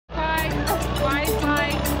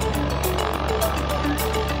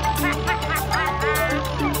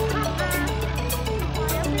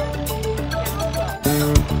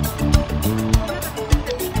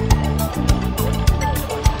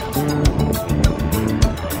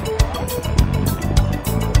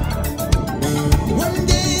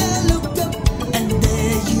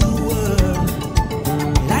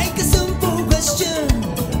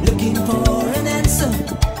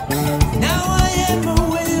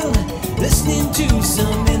listening to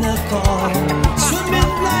some inner call.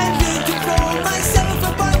 Swimming blindly to throw myself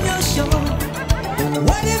upon your shore.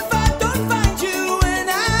 What if I don't find you when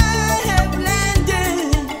I have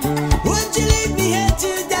landed? Would you leave me here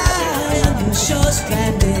to die on the shore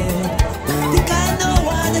stranded?